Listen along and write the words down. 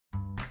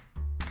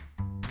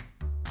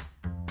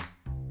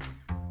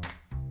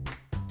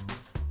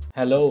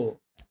Hello,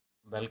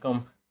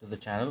 welcome to the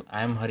channel.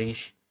 I am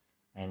Harish,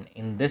 and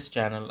in this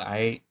channel,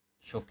 I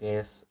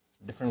showcase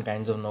different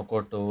kinds of no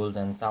code tools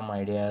and some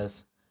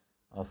ideas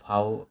of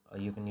how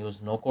you can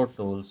use no code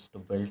tools to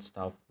build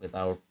stuff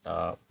without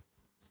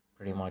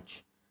pretty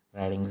much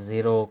writing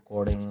zero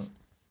coding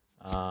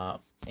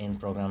in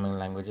programming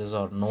languages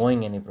or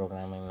knowing any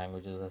programming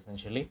languages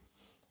essentially.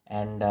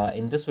 And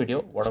in this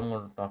video, what I'm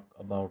going to talk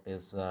about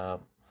is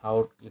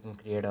how you can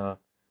create a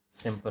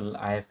simple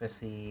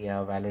IFSC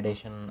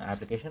validation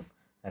application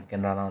that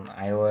can run on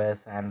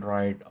iOS,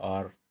 Android,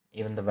 or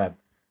even the web.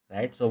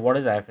 Right. So, what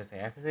is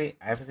IFSC?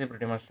 IFSC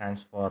pretty much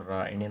stands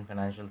for Indian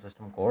Financial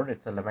System Code.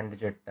 It's a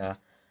 11-digit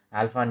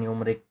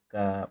alphanumeric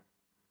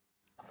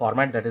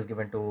format that is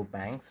given to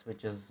banks,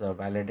 which is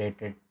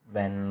validated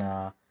when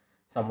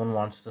someone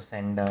wants to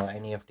send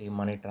NEFT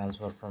money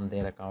transfer from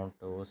their account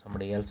to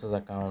somebody else's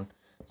account.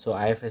 So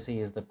IFSC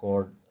is the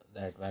code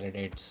that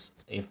validates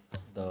if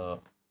the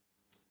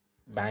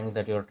bank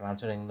that you're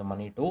transferring the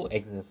money to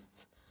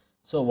exists.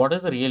 So what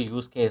is the real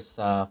use case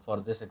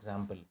for this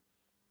example?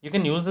 You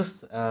can use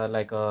this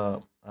like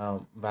a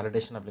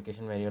validation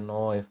application where you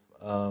know if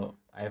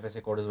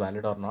IFSC code is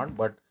valid or not.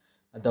 But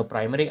the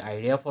primary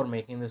idea for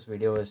making this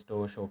video is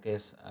to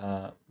showcase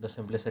the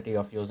simplicity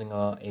of using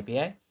a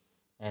API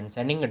and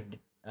sending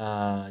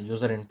a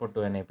user input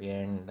to an API,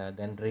 and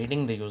then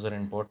reading the user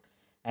input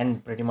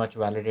and pretty much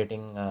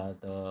validating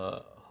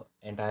the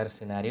entire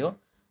scenario.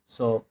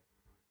 So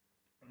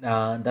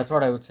that's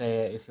what I would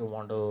say if you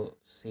want to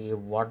see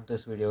what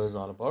this video is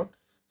all about.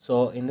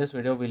 So in this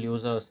video, we'll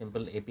use a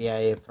simple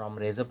API from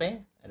razorpay.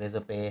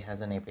 Razorpay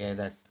has an API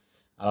that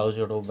allows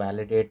you to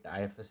validate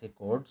IFSC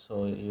code.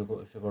 So if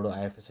you go to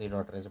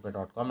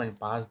ifsc.razorpay.com and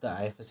pass the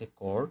IFSC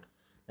code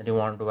that you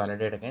want to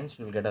validate against,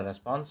 you'll get a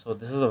response. So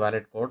this is a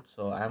valid code.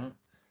 So I'm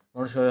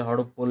going to show you how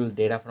to pull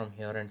data from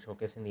here and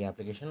showcase in the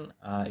application.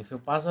 If you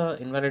pass a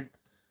invalid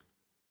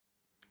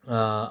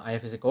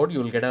IFSC code, you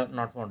will get a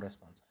not found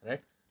response,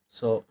 right?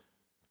 So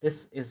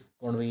this is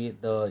going to be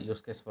the use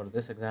case for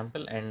this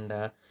example, and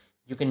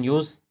you can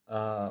use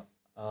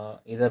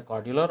either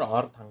Cordular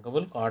or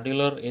Thunkable.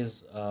 Cordular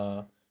is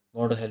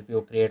going to help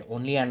you create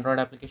only Android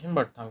application,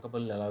 but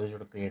Thunkable allows you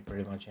to create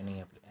pretty much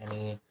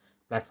any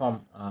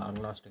platform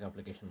agnostic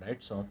application,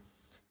 right? So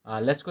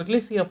let's quickly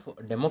see a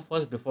demo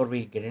first before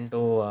we get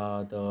into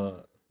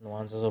the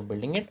nuances of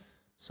building it.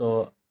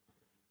 So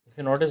if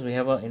you notice, we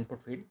have a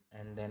input field,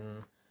 and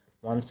then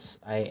once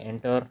I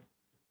enter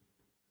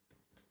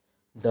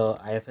the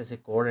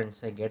IFSC code and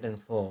say get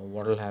info,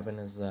 what will happen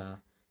is it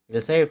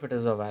will say if it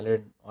is a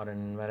valid or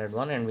an invalid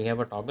one, and we have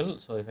a toggle.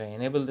 So if I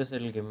enable this,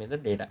 it will give me the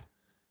data.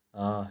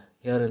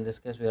 Here in this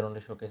case, we are only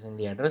showcasing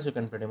the address. You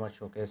can pretty much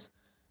showcase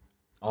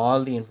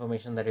all the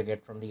information that you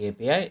get from the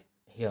API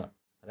here,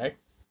 right?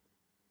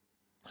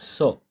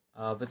 So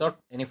without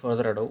any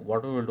further ado,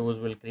 what we will do is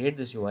we'll create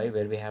this UI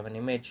where we have an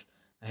image,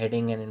 a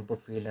heading, an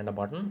input field, and a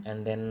button,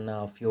 and then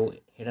a few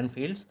hidden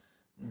fields.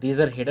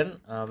 These are hidden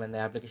when the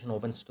application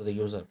opens to the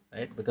user,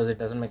 right? Because it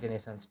doesn't make any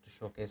sense to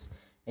showcase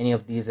any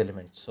of these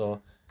elements.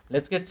 So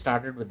let's get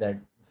started with that.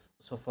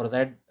 So for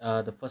that,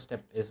 the first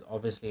step is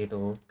obviously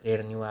to create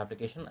a new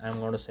application.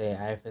 I'm going to say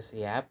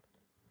IFSC app.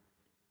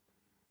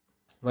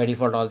 By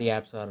default, all the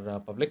apps are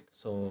public.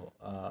 So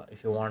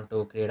if you want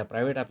to create a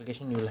private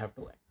application, you will have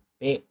to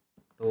pay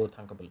to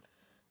Thunkable.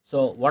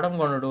 So what I'm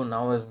going to do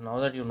now is,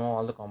 now that you know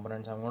all the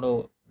components, I'm going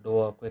to do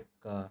a quick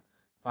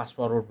fast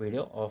forward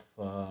video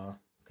of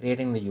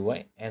creating the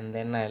UI, and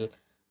then I'll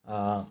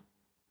uh,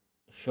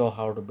 show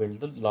how to build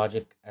the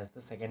logic as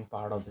the second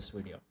part of this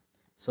video.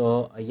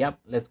 So yep,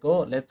 let's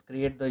go. Let's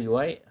create the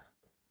UI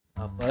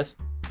first.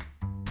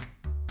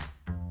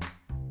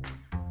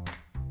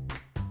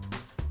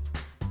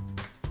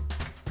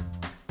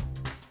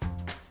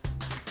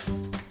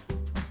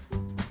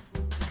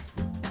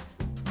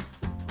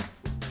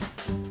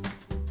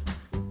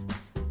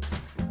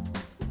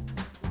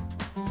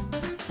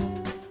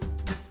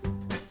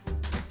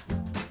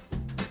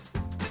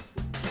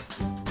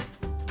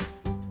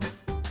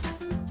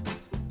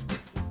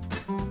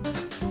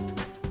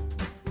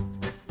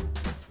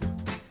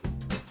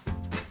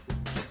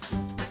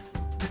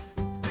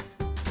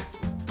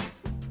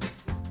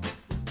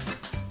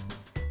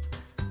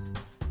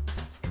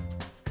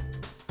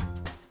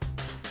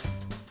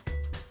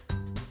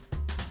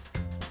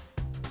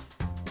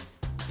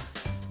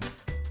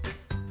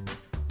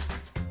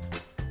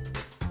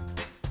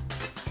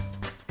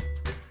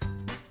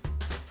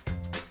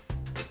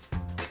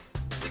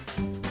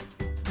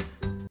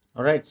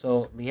 All right,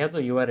 so we have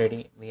the UI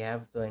ready. We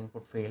have the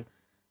input field.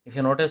 If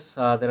you notice,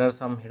 there are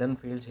some hidden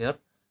fields here,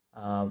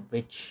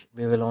 which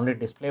we will only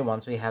display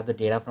once we have the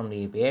data from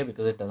the API,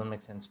 because it doesn't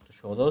make sense to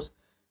show those.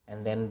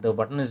 And then the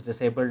button is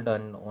disabled,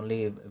 and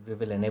only we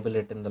will enable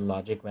it in the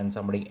logic when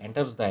somebody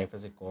enters the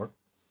IFSC code,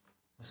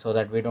 so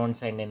that we don't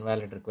send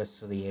invalid requests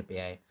to the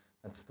API.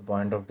 That's the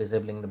point of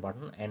disabling the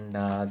button. And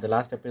the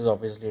last step is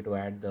obviously to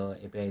add the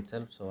API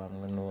itself. So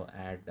I'm going to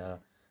add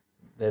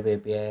web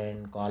API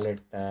and call it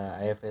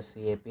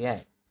IFSC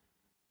API.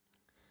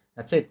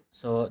 That's it.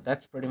 So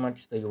that's pretty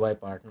much the UI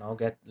part. Now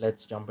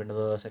let's jump into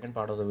the second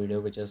part of the video,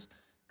 which is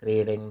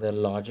creating the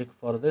logic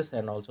for this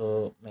and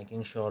also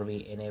making sure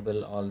we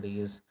enable all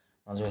these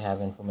once we have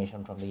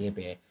information from the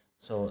API.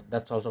 So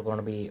that's also going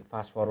to be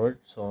fast forward.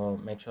 So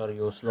make sure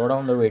you slow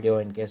down the video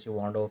in case you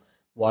want to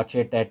watch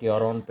it at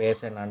your own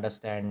pace and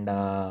understand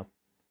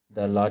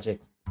the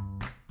logic.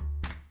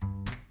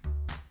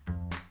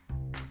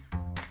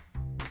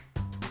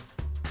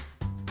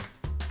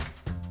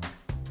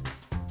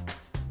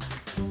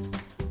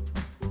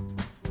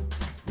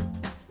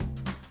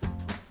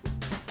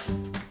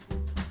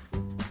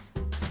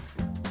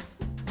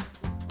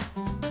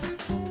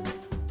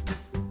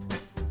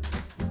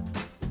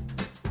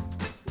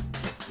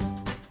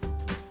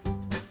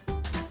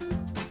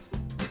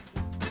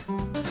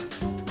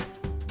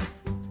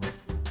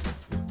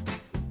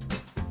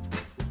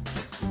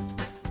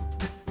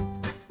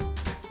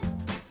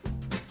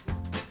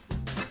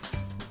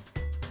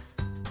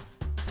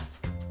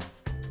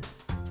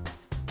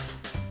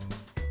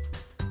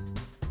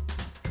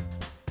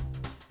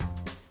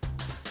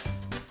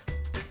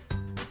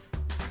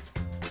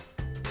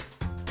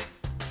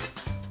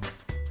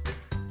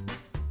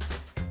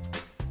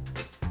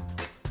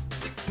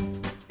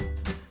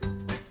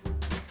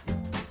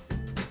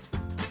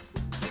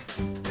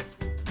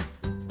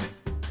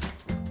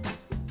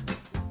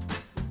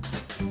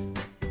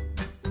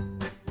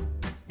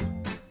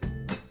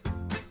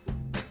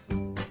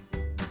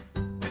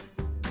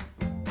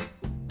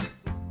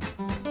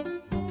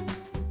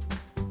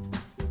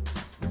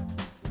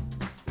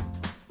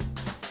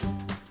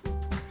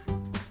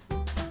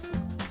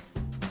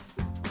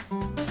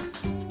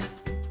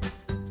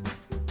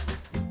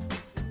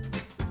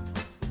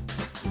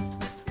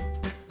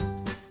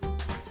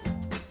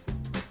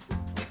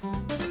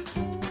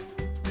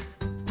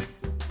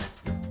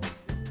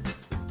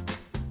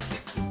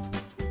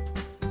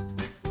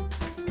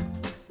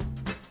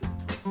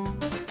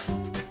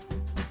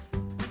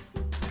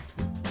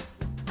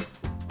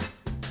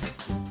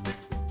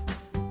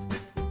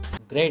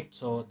 Great.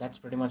 So that's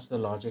pretty much the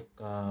logic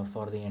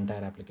for the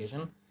entire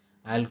application.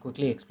 I'll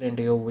quickly explain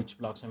to you which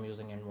blocks I'm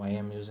using and why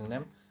I'm using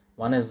them.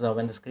 One is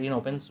when the screen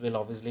opens, we'll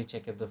obviously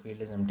check if the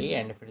field is empty,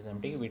 and if it is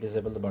empty, we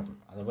disable the button.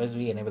 Otherwise,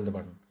 we enable the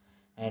button.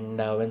 And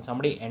when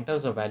somebody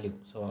enters a value,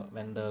 so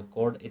when the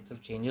code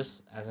itself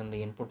changes, as in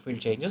the input field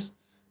changes,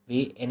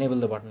 we enable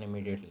the button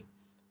immediately.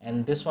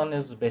 And this one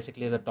is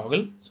basically the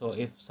toggle. So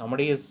if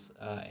somebody is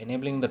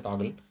enabling the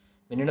toggle,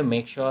 we need to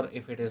make sure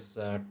if it is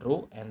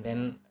true and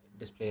then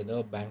display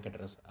the bank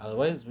address,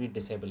 otherwise we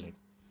disable it,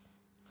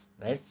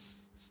 right?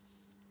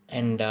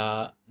 And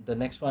the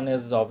next one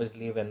is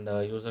obviously when the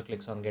user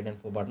clicks on get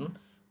info button,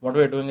 what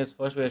we're doing is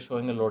first we are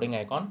showing a loading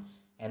icon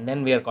and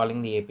then we are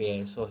calling the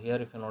API. So here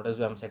if you notice,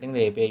 I'm setting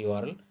the API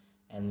URL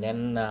and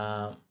then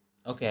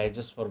okay, I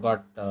just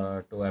forgot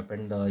to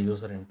append the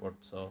user input,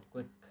 so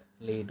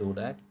quickly do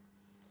that.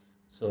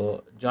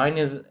 So join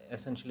is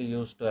essentially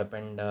used to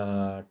append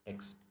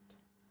text,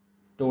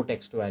 two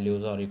text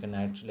values, or you can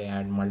actually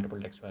add multiple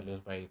text values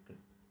by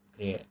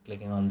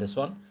clicking on this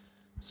one.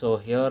 So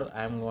here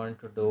I'm going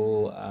to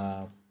do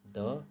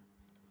the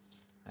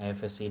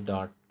ifsc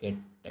dot get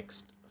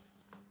text.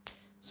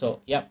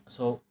 So yeah,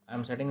 so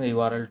I'm setting the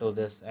URL to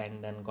this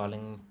and then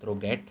calling through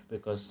get,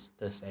 because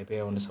this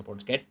API only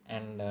supports get.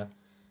 And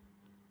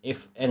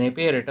if an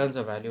API returns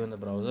a value in the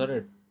browser,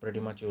 it pretty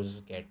much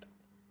uses get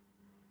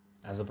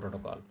as a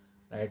protocol,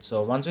 right?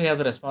 So once we have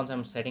the response,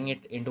 I'm setting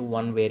it into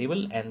one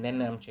variable and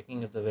then I'm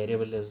checking if the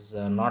variable is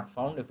not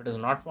found. If it is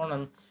not found,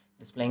 I'm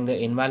displaying the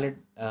invalid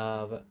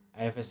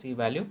ifsc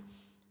value.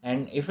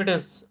 And if it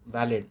is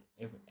valid,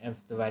 if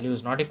the value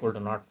is not equal to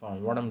not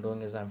found, what I'm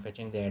doing is I'm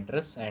fetching the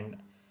address and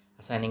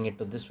assigning it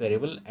to this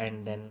variable.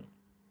 And then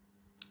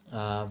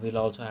we'll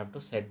also have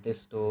to set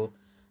this to,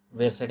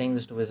 we're setting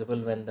this to visible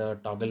when the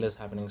toggle is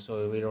happening,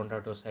 so we don't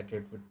have to set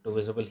it to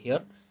visible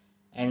here.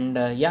 And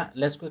yeah,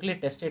 let's quickly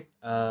test it.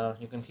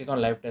 You can click on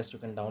live test. You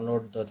can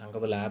download the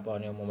Thunkable app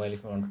on your mobile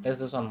if you want to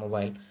test this on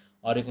mobile,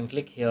 or you can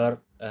click here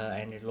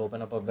and it will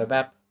open up a web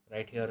app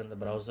right here in the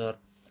browser,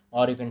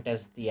 or you can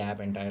test the app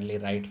entirely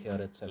right here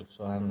itself.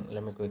 So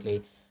let me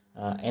quickly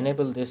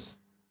enable this.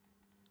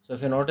 So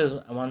if you notice,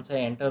 once I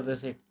enter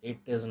this, it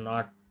is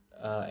not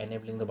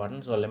enabling the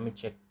button. So let me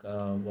check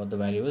what the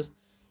value is.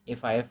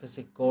 If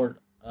IFSC code,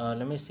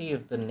 let me see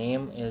if the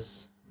name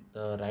is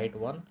the right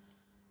one.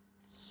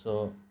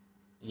 So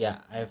yeah,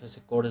 IFSC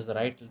code is the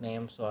right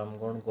name. So I'm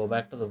going to go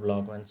back to the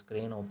block. When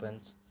screen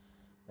opens,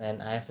 then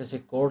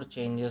IFSC code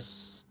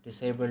changes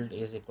disabled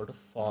is equal to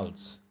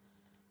false.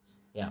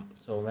 Yeah,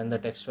 so when the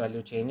text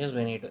value changes,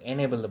 we need to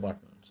enable the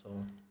button. So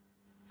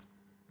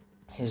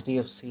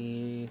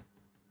HDFC,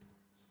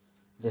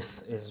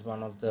 this is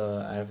one of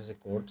the IFSC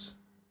codes.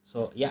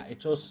 So yeah,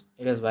 it shows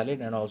it is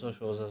valid and also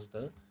shows us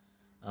the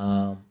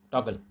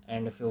toggle.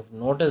 And if you've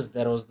noticed,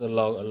 there was the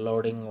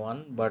loading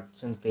one, but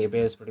since the API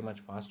is pretty much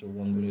fast, you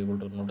won't be able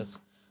to notice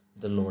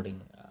the loading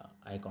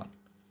icon.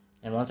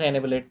 And once I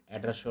enable it,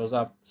 address shows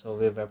up. So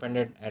we've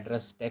appended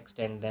address text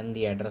and then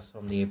the address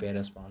from the API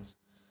response.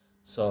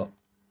 So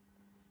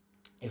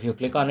If you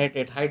click on it,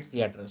 it hides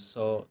the address.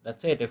 So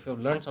that's it. If you've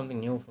learned something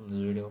new from this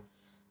video,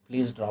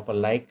 please drop a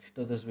like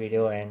to this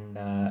video, and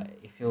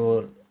if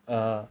you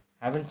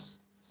haven't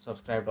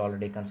subscribed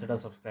already, consider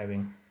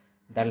subscribing.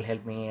 That'll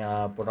help me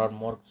put out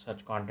more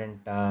such content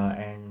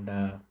and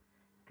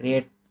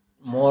create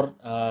more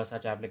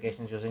such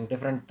applications using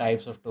different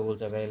types of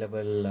tools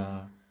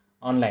available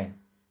online.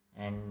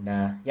 And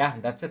yeah,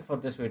 that's it for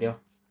this video.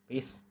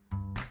 Peace.